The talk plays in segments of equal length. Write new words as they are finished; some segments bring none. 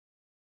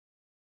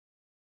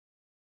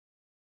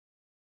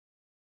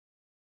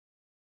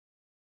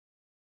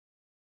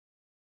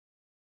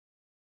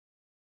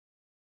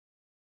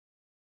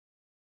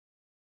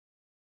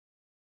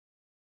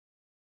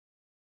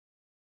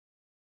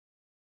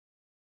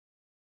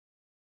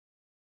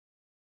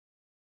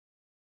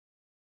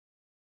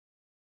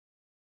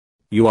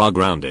You are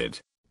grounded.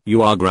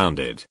 You are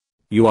grounded.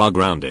 You are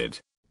grounded.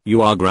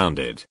 You are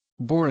grounded.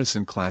 Boris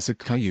and Classic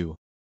Caillou.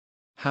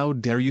 How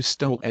dare you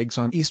stole eggs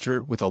on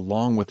Easter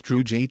along with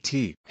Drew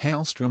JT,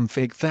 Hellstrom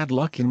Fake THAD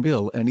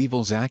Luckinbill and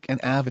Evil Zach and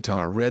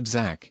Avatar Red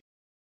Zach.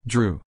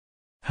 Drew.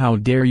 How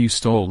dare you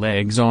stole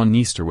eggs on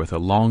Easter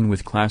along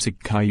with Classic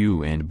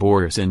Caillou and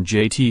Boris and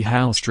JT,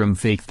 Hallstrom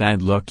Fake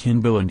THAD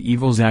Luckinbill and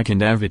Evil Zach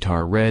and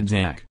Avatar Red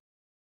Zach.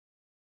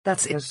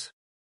 That's it.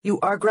 You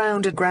are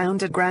grounded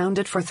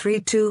for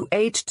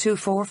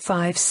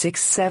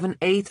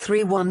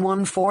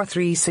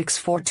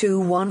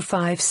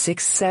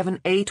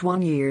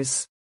 32824567831143642156781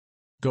 years.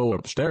 Go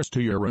upstairs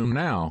to your room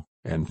now,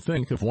 and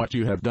think of what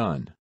you have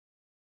done.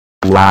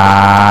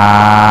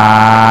 Wow.